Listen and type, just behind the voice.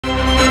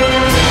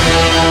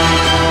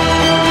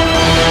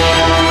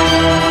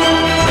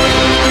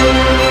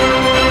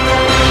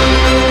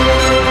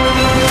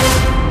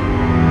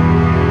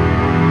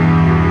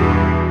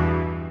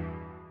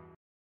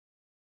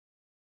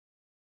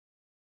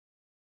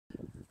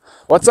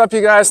What's up,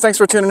 you guys? Thanks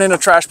for tuning in to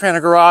Trash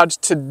Panda Garage.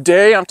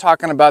 Today I'm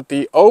talking about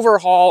the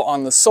overhaul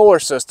on the solar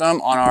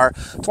system on our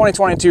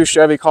 2022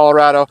 Chevy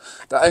Colorado.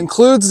 That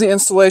includes the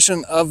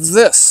installation of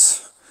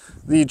this,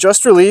 the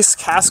just released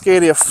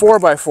Cascadia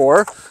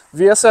 4x4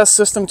 VSS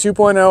System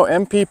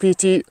 2.0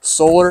 MPPT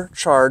solar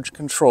charge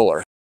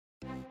controller.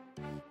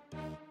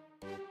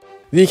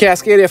 The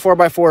Cascadia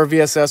 4x4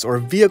 VSS, or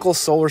Vehicle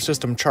Solar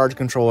System Charge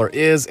Controller,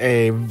 is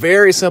a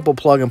very simple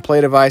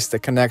plug-and-play device that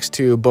connects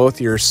to both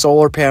your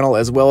solar panel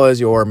as well as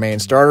your main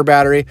starter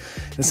battery.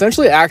 It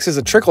essentially acts as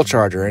a trickle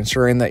charger,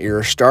 ensuring that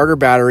your starter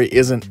battery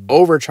isn't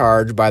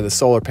overcharged by the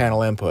solar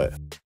panel input.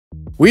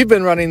 We've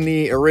been running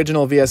the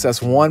original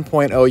VSS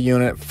 1.0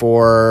 unit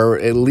for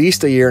at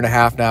least a year and a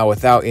half now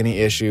without any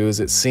issues.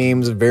 It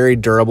seems very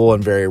durable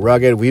and very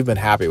rugged. We've been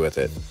happy with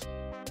it.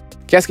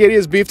 Cascadia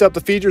has beefed up the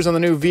features on the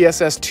new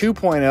VSS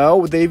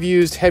 2.0. They've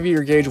used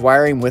heavier gauge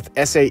wiring with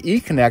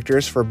SAE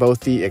connectors for both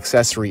the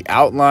accessory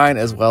outline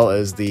as well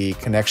as the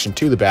connection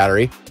to the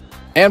battery.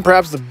 And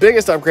perhaps the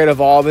biggest upgrade of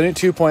all, the new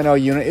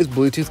 2.0 unit is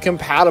Bluetooth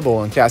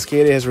compatible, and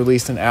Cascadia has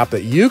released an app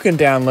that you can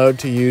download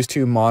to use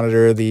to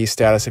monitor the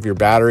status of your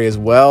battery as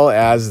well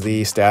as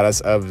the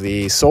status of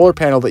the solar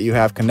panel that you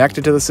have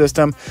connected to the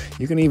system.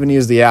 You can even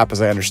use the app,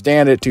 as I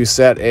understand it, to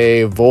set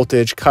a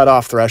voltage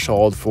cutoff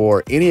threshold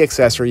for any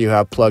accessory you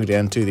have plugged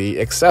into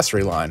the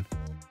accessory line.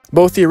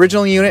 Both the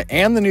original unit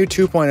and the new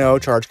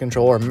 2.0 charge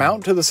controller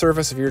mount to the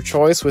surface of your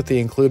choice with the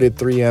included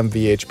 3M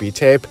VHB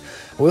tape.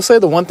 I will say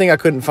the one thing I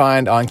couldn't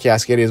find on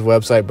Cascadia's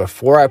website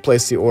before I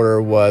placed the order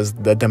was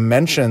the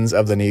dimensions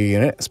of the new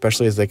unit,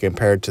 especially as they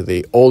compared to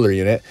the older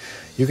unit.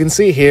 You can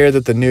see here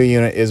that the new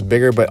unit is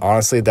bigger, but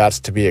honestly that's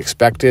to be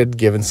expected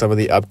given some of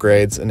the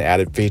upgrades and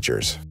added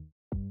features.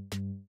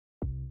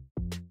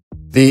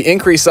 The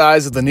increased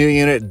size of the new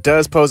unit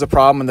does pose a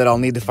problem in that I'll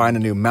need to find a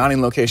new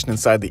mounting location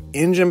inside the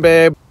engine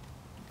bay.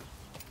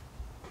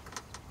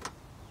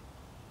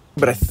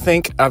 But I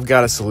think I've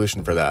got a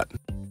solution for that.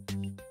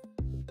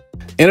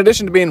 In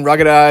addition to being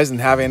ruggedized and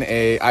having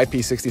a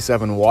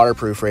IP67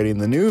 waterproof rating,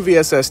 the new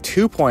VSS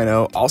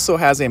 2.0 also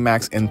has a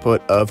max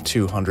input of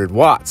 200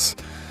 watts,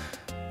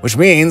 which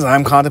means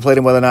I'm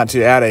contemplating whether or not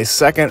to add a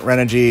second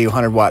Renogy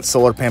 100-watt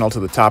solar panel to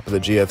the top of the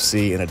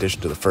GFC in addition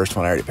to the first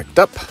one I already picked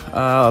up.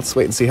 Let's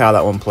wait and see how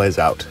that one plays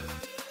out.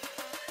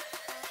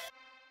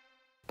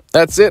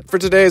 That's it for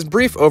today's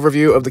brief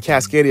overview of the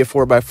Cascadia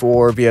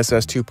 4x4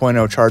 VSS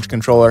 2.0 charge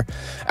controller.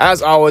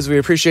 As always, we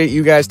appreciate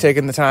you guys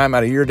taking the time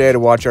out of your day to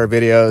watch our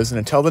videos. And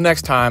until the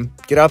next time,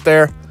 get out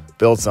there,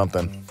 build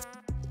something.